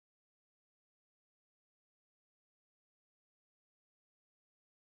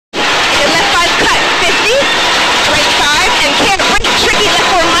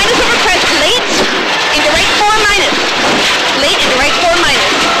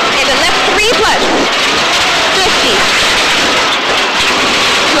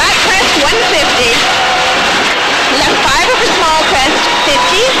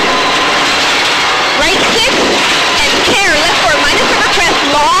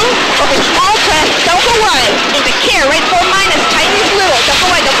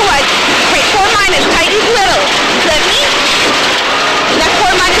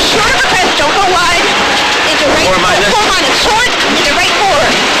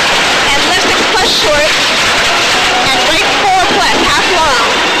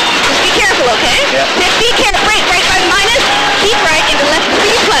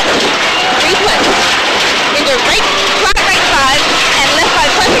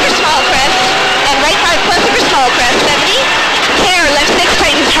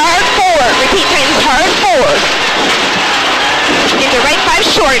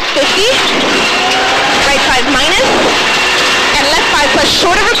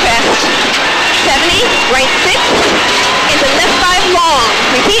70, right 6, into left 5 long.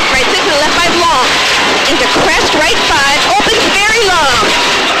 Repeat, right 6 into left 5 long. Into crest, right 5, opens very long.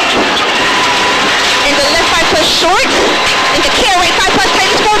 Into left 5 plus short, into care, right 5 plus,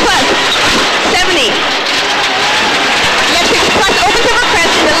 tightens 4 plus. 70. Left 6 plus, opens over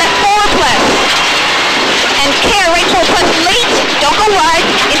crest, into left 4 plus. And care, right 4 plus, late, don't go wide,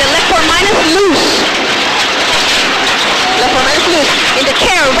 into left 4 minus, loose. Left 4 minus, loose. Into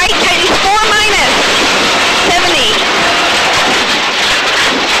care, right tightens 4 minus. 70.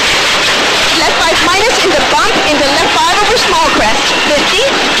 Left 5 minus, into bump, into left 5 over small crest. 50.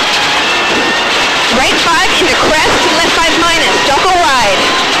 Right 5 into crest, left 5 minus. Don't go wide.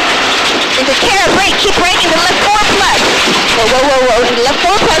 Into care, break, keep right, into left 4 plus. Whoa, whoa, whoa, whoa. Into left 4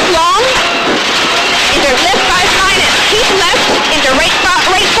 plus long. Into left 5 minus. Keep left, into right 4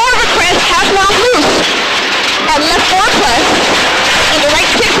 over crest, half long loose. And left 4 plus. Into right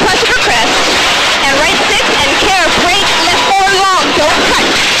 6 plus over crest. And right 6 and care, break, left 4 long. Don't cut.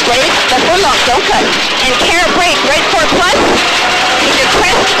 Break, left 4 long, don't cut. And care, break, right 4 plus. Into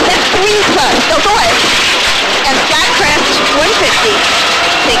crest, left 3 plus. Don't go away. And flat crest, 150.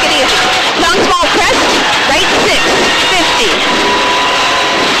 Take it easy. Long small crest, right 6, 50.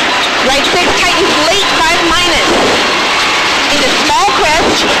 Right 6 tightens late 5 minus. Into small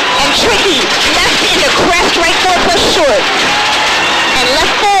crest and tricky. Left into crest, right 4 plus short. And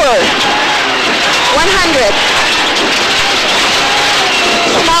left 4. 100.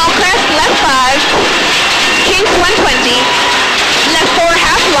 Small crest, left 5. Kinks 120. Left 4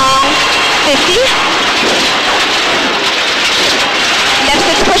 half long. 50. Left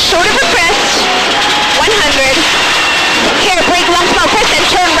 6 push short over crest. 100. Care, break, long small crest, and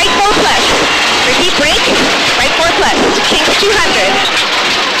turn right 4 plus. Repeat, break, right 4 plus. Kinks 200.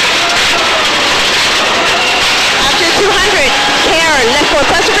 After 200, care, left 4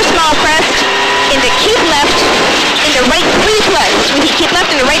 plus over small crest, into keep left, into right 3 plus. Repeat, keep left,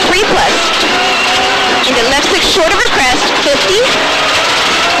 into right 3 plus. Into left 6 short over crest, 50.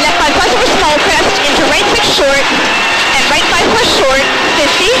 Left 5 plus over small crest, into right 6 short, and right 5 plus short,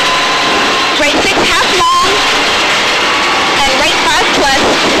 50. Right 6 half long, and right 5 plus,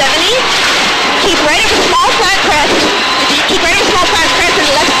 70. Keep right over small flat crest. Keep right over small flat crest, and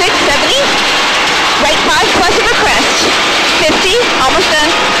left 6, 70. Right 5 plus over crest, 50. Almost done.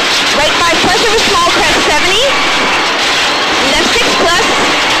 Right 5 plus over small crest, 70. Left 6 plus,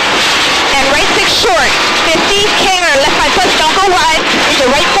 and right 6 short, 50. Care, left 5 plus, don't go wide. Into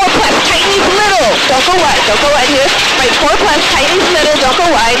right 4 plus, tightens little. Don't go wide. Don't go wide here. Right 4 plus, tightens little. Don't go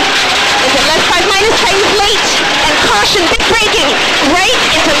wide. Into left 5 minus, tightens late. And caution, big braking. Right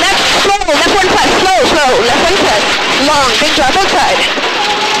into left, slow. Left 1 plus, slow, slow. Left 1 plus, long. Big drop outside.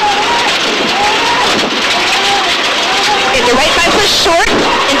 Into right 5 plus short.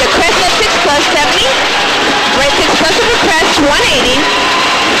 Into crest left 6 plus, 70. Right 6 plus over crest, 180.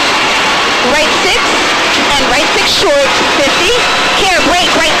 Right 6 and right 6 short, 50. Care, break,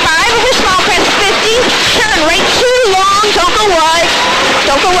 right 5 over small crest, 50. Turn, right 2 long, don't go wide.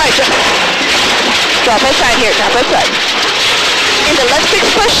 Don't go wide. Drop outside here, drop outside. Into left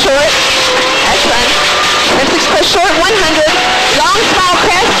 6 plus short, that's fun. Left 6 plus short, 100. Long small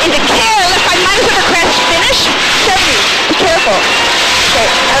crest, into care, left 5 minus over crest, finish, 70. Be careful.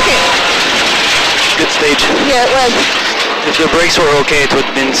 Okay. Good stage. Yeah, it was. If the brakes were okay, it would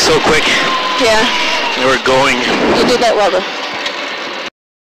have been so quick. Yeah. They were going. You did that well though.